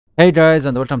Hey guys,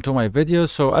 and welcome to my video.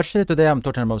 So actually today I'm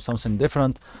talking about something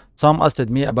different. Some asked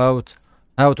me about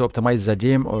how to optimize the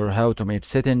game or how to make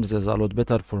settings is a lot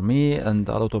better for me and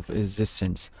a lot of these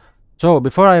things. So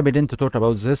before I begin to talk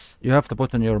about this, you have to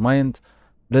put in your mind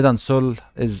Radeon Soul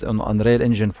is on Unreal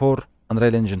Engine 4.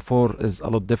 Unreal Engine 4 is a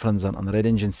lot different than Unreal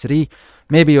Engine 3.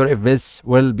 Maybe your FPS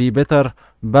will be better,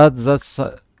 but that's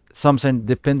something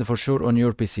depend for sure on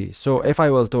your PC. So if I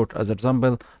will talk as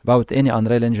example about any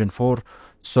Unreal Engine 4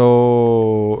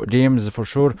 so games for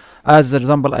sure, as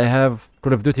example I have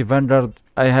Call of Duty Vanguard.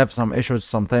 I have some issues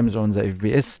sometimes on the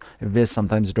FPS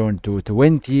sometimes going to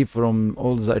 20 from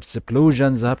all the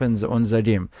explosions happens on the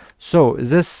game. So is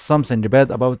this something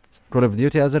bad about Call of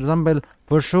Duty as example?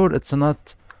 For sure it's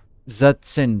not that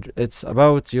thing. It's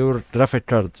about your graphic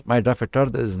card. My graphic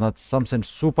card is not something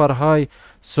super high,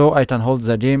 so I can hold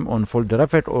the game on full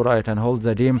graphic, or I can hold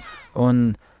the game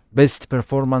on best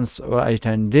performance, or I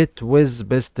can get with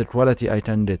best quality I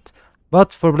can get.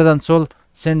 But for Radeon Soul,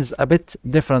 things a bit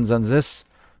different than this.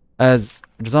 As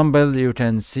example, you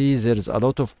can see there's a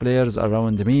lot of players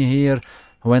around me here.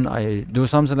 When I do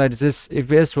something like this,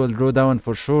 FPS will go down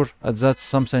for sure, as that's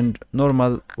something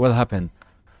normal will happen.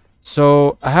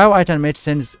 So how I can make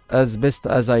things as best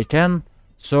as I can,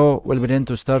 so we'll begin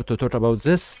to start to talk about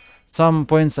this. Some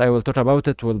points I will talk about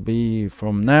it will be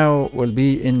from now, will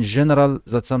be in general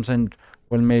that something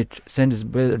will make things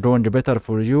going better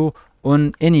for you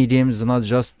on any games, not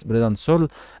just Radeon Soul.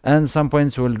 And some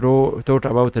points will go talk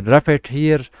about the graphic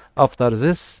here after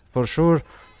this for sure,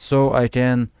 so I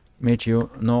can make you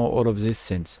know all of these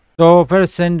things. So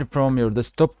first thing, from your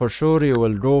desktop for sure you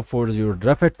will go for your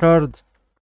graphic card.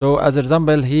 So as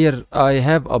example here I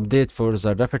have update for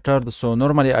the graphic card, so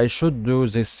normally I should do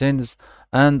these things,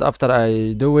 and after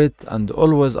I do it, and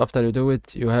always after you do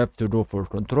it, you have to go for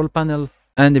control panel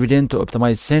and begin to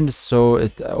optimize things. So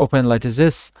it open like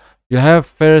this. You have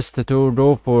first to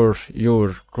go for your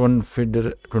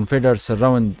configure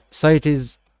surround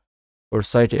cities or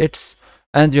site X,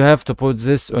 and you have to put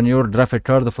this on your graphic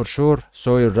card for sure,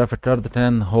 so your graphic card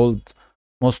can hold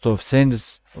most of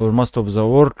things or most of the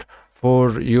work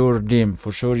for your game.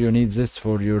 For sure you need this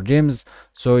for your games,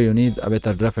 so you need a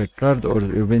better graphic card, or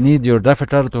you will need your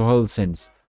graphic card to hold things.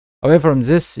 Away from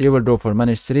this, you will go for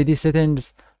manage 3D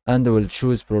settings and will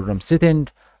choose program setting,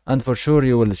 and for sure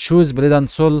you will choose Radeon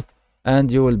Soul,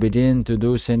 and you will begin to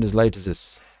do things like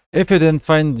this. If you didn't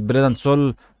find Radeon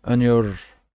Soul on your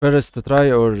first try,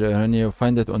 or when you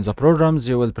find it on the programs,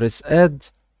 you will press add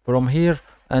from here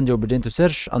and you begin to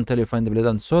search until you find the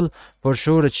Radeon Soul. For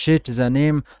sure check the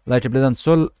name like Radeon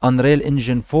Soul Unreal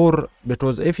Engine 4,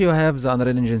 because if you have the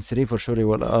Unreal Engine 3 for sure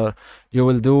you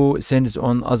will do things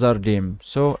on other game.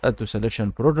 So add to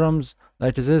selection programs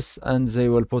like this, and they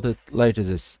will put it like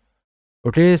this.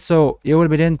 Okay, so you will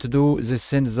begin to do these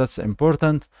things that's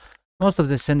important. Most of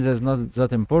these things is not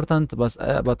that important,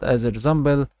 but as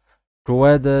example,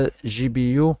 provide a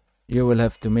GPU. You will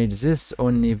have to make this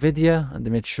on NVidia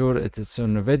and make sure it is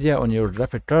on NVidia on your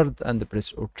graphic card, and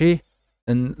press OK.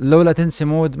 In low latency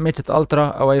mode, make it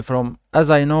ultra away from, as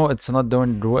I know it's not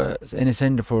doing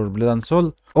anything for Radeon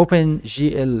Soul. Open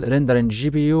GL rendering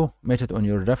GPU, make it on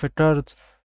your graphic card.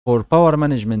 For power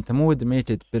management mode, make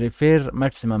it prefer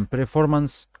maximum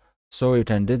performance, so you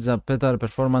can get the better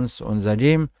performance on the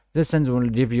game. This thing will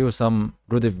give you some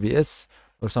good FPS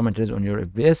or some increase on your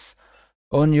FPS.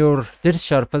 On your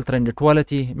texture filtering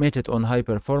quality, make it on high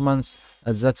performance,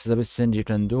 as that's the best thing you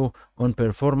can do on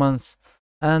performance.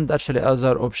 And actually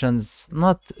other options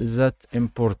not that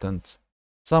important.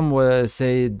 Some were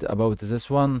said about this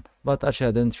one, but actually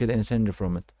I didn't feel anything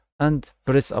from it. And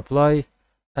press apply,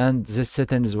 and this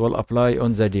settings will apply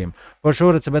on the game. For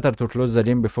sure it's better to close the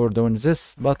game before doing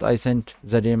this, but I think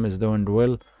the game is doing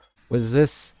well with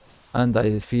this, and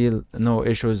I feel no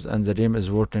issues and the game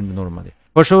is working normally.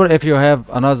 For sure if you have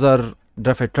another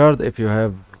graphic card, if you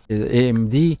have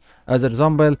AMD as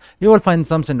example, you will find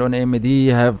something on AMD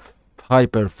have high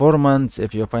performance.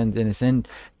 If you find anything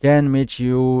can make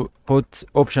you put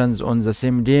options on the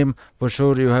same game, for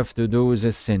sure you have to do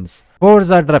these things. For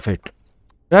the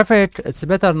graphic, it's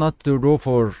better not to go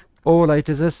for all like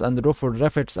this and go for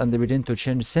graphics and begin to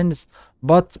change things,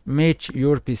 but make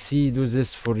your PC do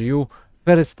this for you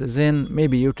first, then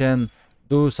maybe you can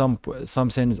do some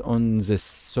things on this.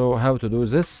 So how to do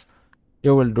this?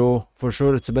 You will do, for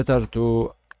sure it's better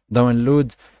to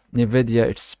download NVidia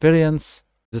experience,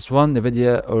 this one,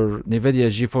 NVidia or NVidia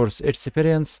GeForce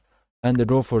experience, and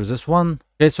go for this one.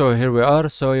 Okay, so here we are.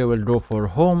 So you will go for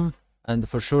home, and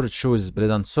for sure choose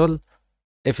Radeon Soul.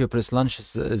 If you press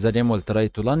launch, the game will try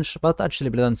to launch, but actually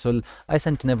Radeon Soul I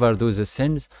think never do these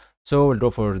things. So we'll go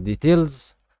for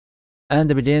details,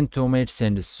 and begin to make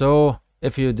scenes. So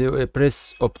if you do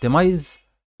press optimize,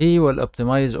 he will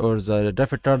optimize, or the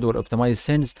graphic card will optimize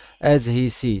scenes as he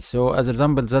sees. So as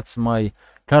example, that's my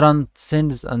current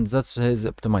scenes and that's his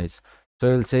optimize. So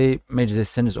you'll say make this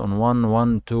scenes on 1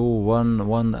 1 2 1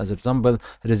 1 as example.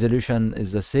 Resolution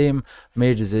is the same.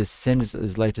 Make this scenes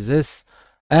is like this,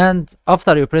 and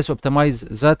after you press optimize,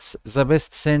 that's the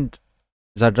best scene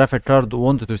the graphic card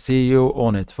want to see you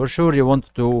on it. For sure you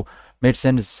want to make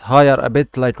scenes higher a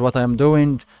bit, like what I'm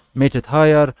doing, make it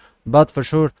higher, but for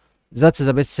sure that's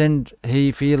the best scene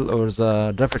he feel, or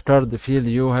the graphic card feel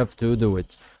you have to do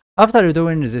it. After you're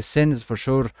doing these scenes, for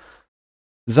sure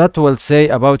that will say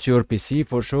about your PC.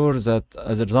 For sure that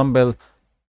as example,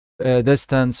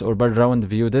 distance or background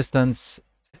view distance,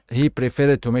 he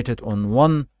preferred to make it on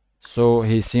 1, so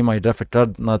he see my graphic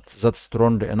card not that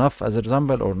strong enough as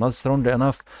example, or not strong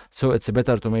enough, so it's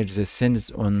better to make the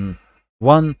scenes on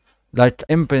 1. Like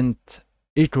ambient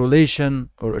equalization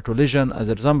or equalization as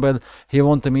example, he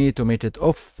want me to make it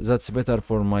off. That's better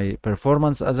for my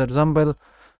performance as example.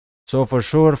 So for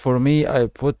sure for me, I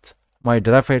put my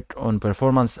graphic on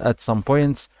performance at some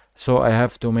points, so I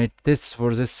have to make this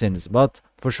for this scenes. But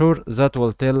for sure that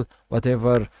will tell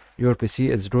whatever your PC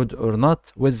is good or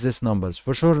not with these numbers.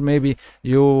 For sure maybe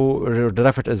your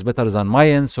graphic is better than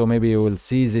mine, so maybe you will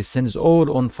see these scenes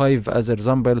all on 5 as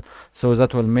example, so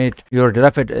that will make your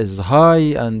graphic is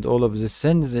high, and all of these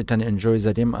scenes you can enjoy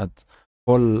the game at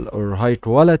full or high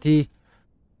quality,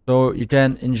 so you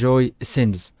can enjoy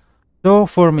scenes. So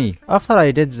for me, after I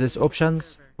did these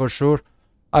options, for sure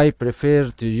I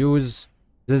prefer to use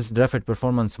this graphic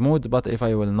performance mode. But if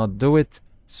I will not do it,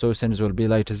 so scenes will be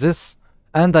like this,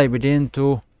 and I begin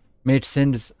to make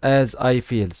scenes as I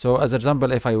feel. So as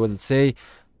example, if I will say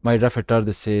my graphic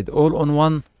card said all on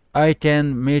 1, I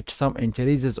can make some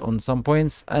increases on some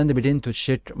points and begin to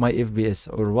check my FPS,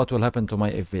 or what will happen to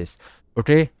my FPS.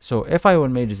 Okay, so if I will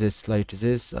make this like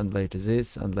this and like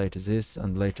this and like this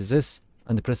and like this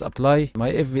and press apply,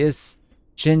 my FPS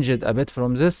changed a bit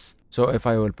from this. So if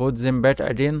I will put them back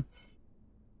again,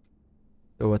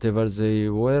 so whatever they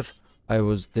were, I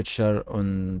was teacher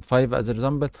on 5 as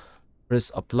example,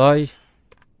 press apply,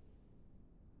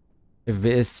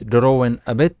 FPS drawing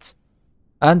a bit,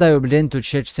 and I will begin to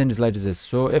change scenes like this.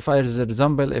 So if I, as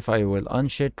example, if I will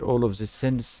uncheck all of these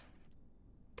scenes,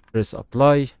 press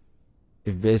apply,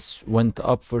 FPS went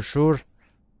up for sure,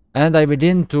 and I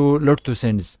begin to look to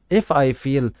scenes. If I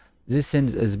feel this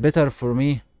scenes is better for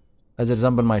me, as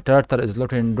example my character is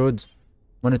looking good,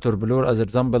 monitor blur as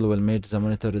example will make the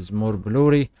monitor is more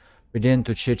blurry, begin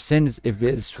to change scenes.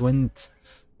 FPS went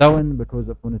down because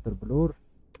of monitor blur,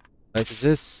 like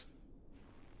this,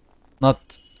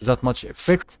 not that much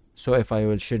effect. So if I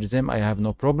will change them, I have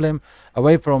no problem.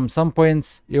 Away from some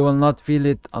points, you will not feel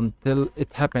it until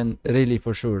it happen really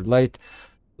for sure. Like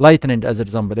lightning as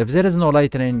example, if there is no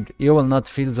lightning, you will not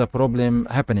feel the problem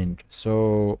happening.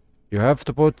 So you have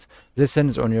to put this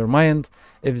sense on your mind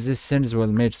if this sense will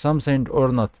make something or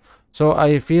not. So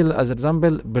I feel as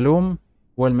example bloom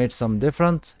will make some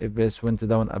different if this went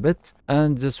down a bit,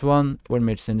 and this one will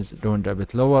make sense doing a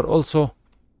bit lower also.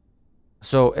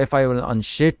 So if I will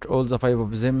uncheck all the 5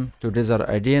 of them together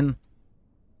again,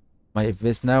 my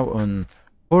FPS now on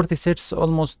 46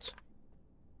 almost.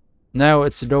 Now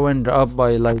it's going up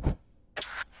by like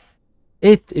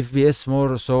 8 FPS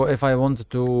more. So if I want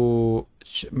to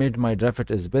make my graphic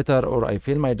is better, or I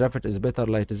feel my graphic is better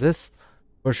like this,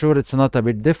 for sure it's not a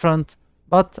bit different,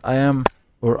 but I am,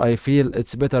 or I feel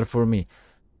it's better for me.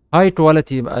 High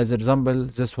quality as example,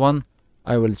 this one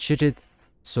I will check it.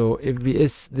 So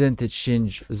FPS didn't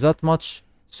change that much,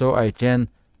 so I can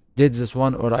get this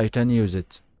one or I can use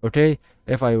it. Okay,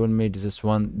 if I will make this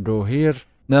one go here,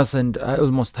 nothing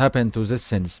almost happened to this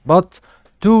sense. But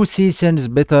to see sense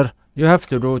better, you have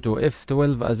to go to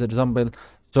F12 as example,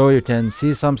 so you can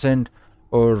see something,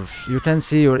 or you can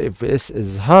see your FPS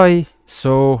is high.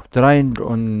 So trying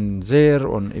on there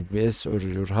on FPS or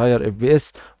your higher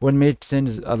FPS will make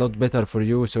things a lot better for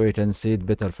you, so you can see it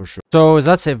better for sure. So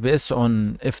that's FPS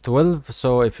on F12.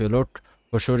 So if you look,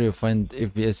 for sure you find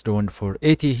FPS going for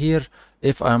 80 here.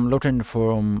 If I'm looking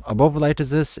from above like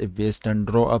this, FPS can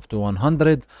grow up to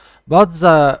 100. But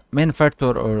the main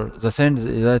factor or the things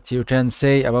that you can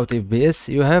say about FPS,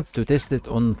 you have to test it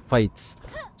on fights.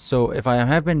 So if I am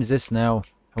having this now,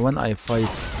 when I fight,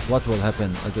 what will happen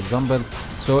as example?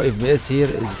 So FPS here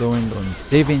is going on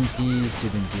 70,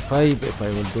 75. If I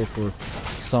will go for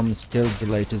some skills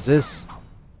like this,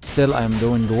 still I'm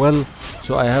doing well,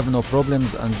 so I have no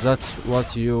problems, and that's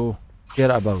what you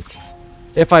care about.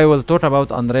 If I will talk about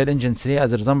Unreal Engine 3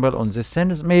 as example on this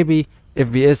sense, maybe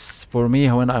FPS for me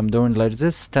when I'm doing like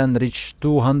this can reach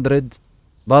 200,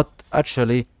 but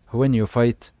actually when you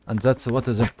fight, and that's what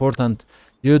is important,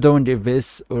 you don't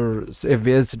FPS or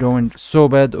FPS doing so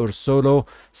bad or so low,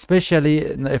 especially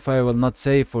if I will not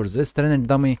say for this training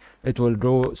dummy, it will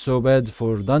go so bad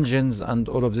for dungeons and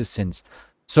all of these things.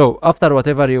 So after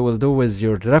whatever you will do with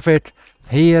your graphic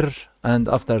here, and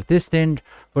after testing,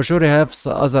 for sure you have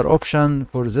other option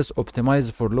for this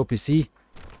optimize for low PC.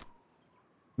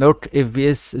 Look,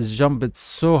 FPS is jumped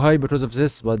so high because of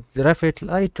this, but graphic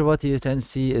light, what you can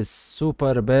see is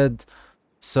super bad.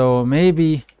 So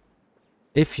maybe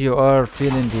if you are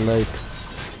feeling like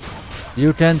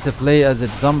you can't play as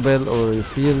example, or you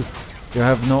feel you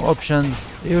have no options,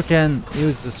 you can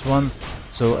use this one.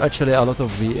 So actually a lot of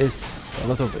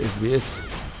FPS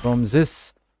from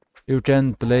this, you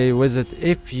can play with it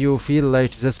if you feel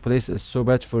like this place is so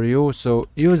bad for you. So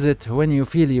use it when you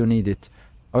feel you need it.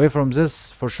 Away from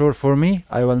this, for sure, for me,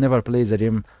 I will never play the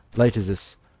game like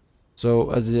this.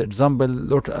 So as an example,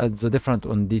 look at the difference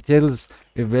on details.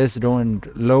 FPS doing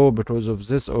low because of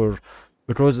this, or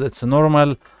because it's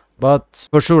normal, but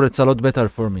for sure it's a lot better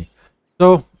for me.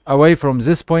 So away from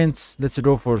these points, let's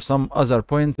go for some other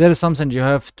points. There is something you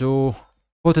have to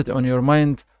put it on your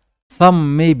mind.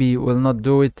 Some maybe will not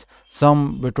do it,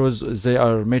 some because they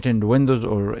are making Windows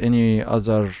or any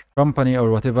other company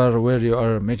or whatever where you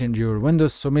are making your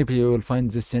Windows, so maybe you will find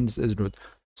this things is good.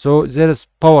 So there is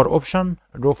power option,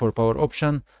 go for power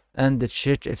option and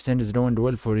check if things is doing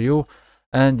well for you,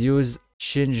 and use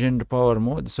changing power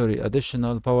mode,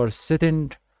 additional power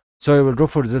setting. So I will go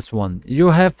for this one. You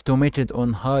have to make it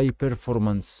on high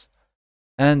performance,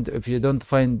 and if you don't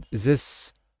find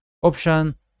this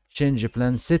option, change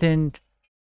plan setting,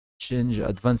 change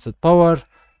advanced power,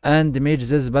 and make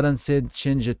this balanced,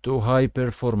 change it to high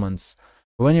performance.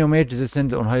 When you make this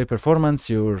thing on high performance,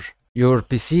 your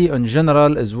PC in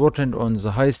general is working on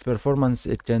the highest performance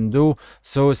it can do,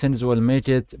 so things will make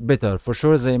it better. For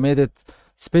sure they made it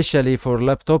especially for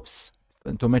laptops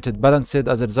to make it balanced,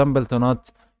 as example, to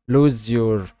not lose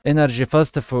your energy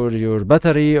fast for your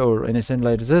battery or anything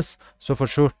like this. So for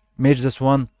sure make this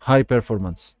one high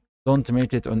performance, don't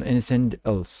make it on anything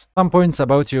else. Some points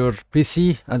about your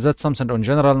PC, and that's something in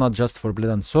general, not just for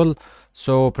Blade and Soul.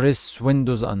 So press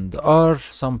Windows and R.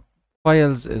 Some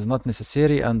files is not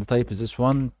necessary, and type this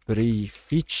one,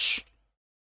 prefetch.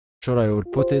 Sure, I will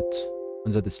put it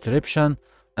on the description.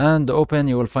 And open,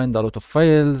 you will find a lot of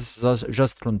files.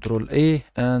 Just Control A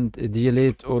and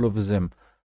delete all of them.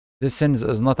 This things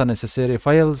is not a necessary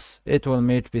files. It will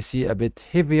make PC a bit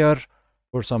heavier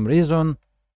for some reason,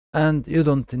 and you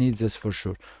don't need this for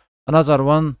sure. Another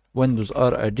one, Windows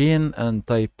R again, and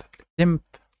type temp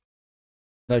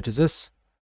like this.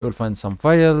 You'll find some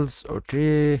files,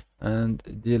 okay, and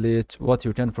delete what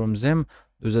you can from them.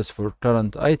 Do this for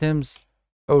current items,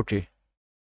 okay,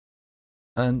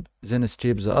 and then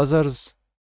skip the others.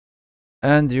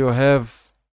 And you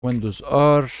have Windows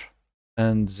R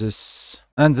and this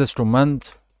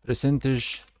command,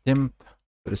 percentage temp,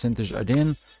 percentage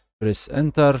again, press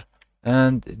enter,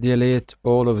 and delete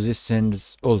all of these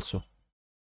things also,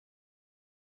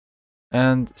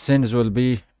 and things will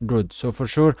be good. So for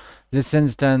sure these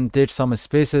things can take some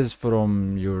spaces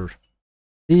from your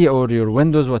C or your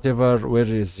Windows, whatever, where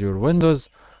is your Windows,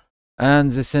 and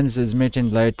this things is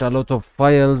making like a lot of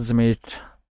files, make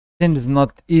things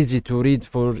not easy to read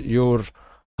for your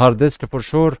hard disk for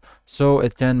sure, so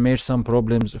it can make some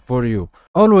problems for you.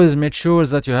 Always make sure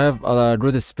that you have a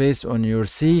good space on your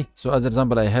C. So as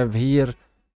example, I have here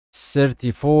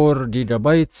 34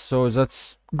 gigabytes, so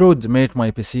that's good. Make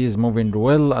my PC is moving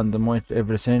well, and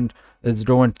everything is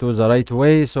going to the right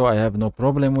way, so I have no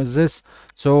problem with this.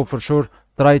 So for sure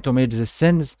try to make this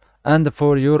sense. And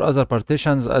for your other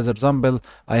partitions, as example,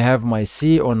 I have my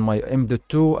C on my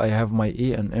M.2, I have my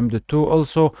E and M.2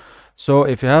 also. So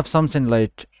if you have something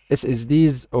like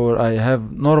SSDs, or I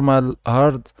have normal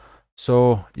hard,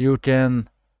 so you can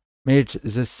make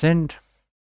this send.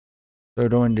 So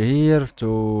going here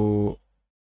to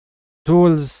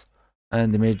tools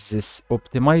and make this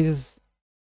optimize,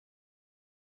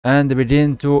 and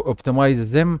begin to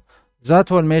optimize them.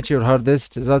 That will make your hard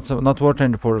disk that's not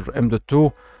working for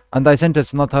M.2, and I think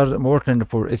it's not working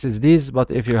for SSDs.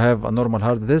 But if you have a normal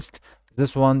hard disk,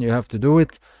 this one you have to do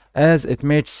it, as it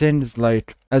makes things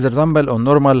like, as example, on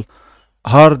normal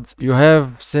hard you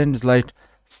have things like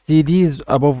CDs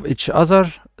above each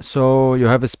other, so you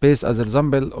have a space, as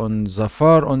example, on the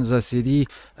far on the CD,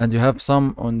 and you have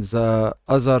some on the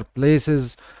other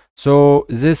places. So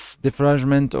this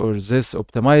defragment or this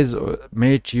optimize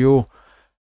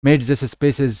make this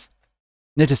spaces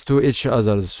next to each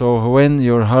other. So when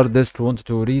your hard disk want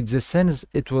to read this scenes,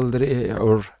 it will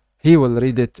or he will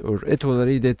read it, or it will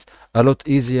read it a lot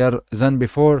easier than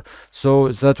before. So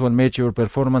that will make your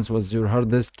performance with your hard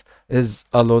disk is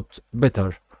a lot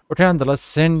better. Okay, and the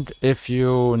last thing, if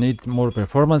you need more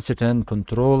performance, you can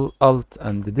Control Alt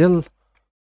and Del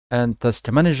and Task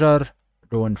Manager,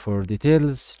 going for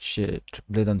details, check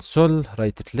blade and sol,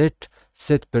 right click,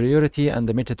 set priority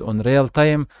and make it on real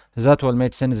time. That will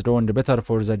make things going better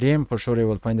for the game. For sure you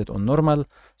will find it on normal,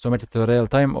 so make it to real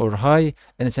time or high.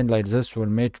 Anything like this will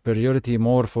make priority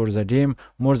more for the game,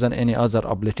 more than any other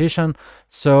application.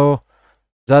 So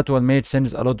that will make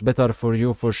things a lot better for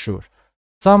you for sure.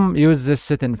 Some use this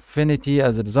set infinity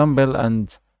as an example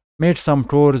and made some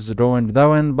cores going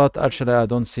down, but actually I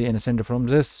don't see anything from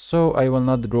this, so I will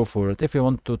not go for it. If you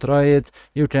want to try it,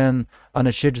 you can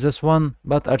uncheck this one,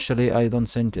 but actually I don't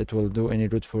think it will do any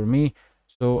good for me,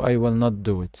 so I will not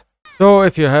do it. So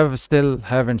if you have still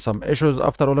having some issues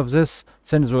after all of this,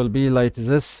 things will be like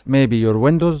this. Maybe your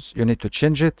Windows, you need to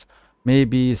change it.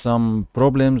 Maybe some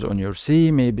problems on your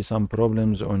C, maybe some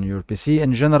problems on your PC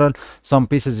in general. Some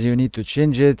pieces you need to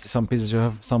change it, some pieces you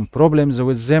have some problems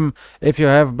with them. If you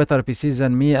have better PCs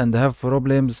than me and have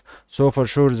problems, so for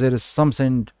sure there is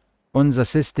something on the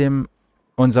system,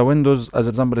 on the Windows, as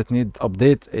example, it need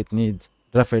update, it needs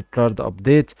graphic card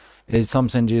update, it is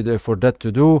something you forgot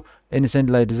to do, anything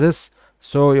like this.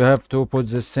 So you have to put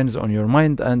these things on your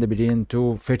mind and begin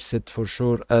to fix it for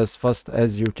sure as fast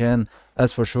as you can,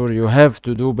 as for sure you have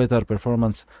to do better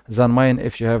performance than mine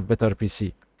if you have better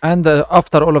PC. And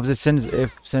after all of these things,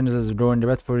 if things is going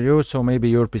bad for you, so maybe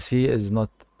your PC is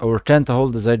not or can't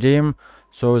hold the game,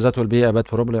 so that will be a bad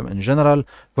problem in general.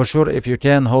 For sure, if you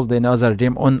can hold another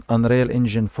game on Unreal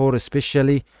Engine 4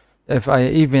 especially,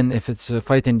 even if it's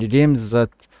fighting the games that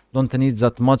don't need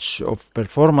that much of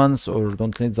performance or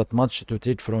don't need that much to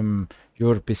take from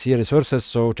your PC resources,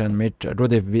 so can make a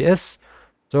good FPS,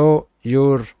 so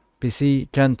your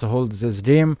PC can't hold this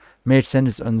game, make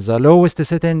things on the lowest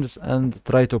settings and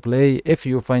try to play. If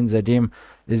you find the game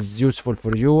is useful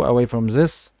for you away from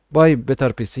this, buy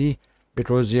better PC,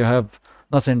 because you have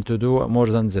nothing to do more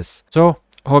than this. So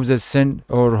hope this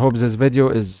video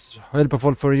is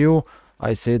helpful for you.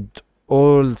 I said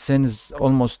all things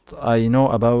almost I know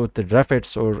about the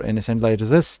graphics or anything like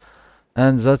this,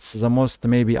 and that's the most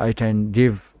maybe I can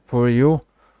give for you.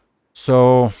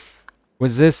 So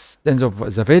with this, end of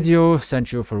the video.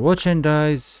 Thank you for watching,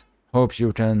 guys. Hope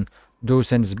you can do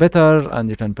things better and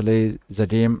you can play the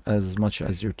game as much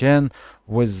as you can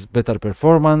with better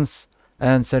performance.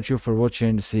 And thank you for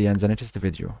watching. See you in the next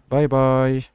video. Bye bye.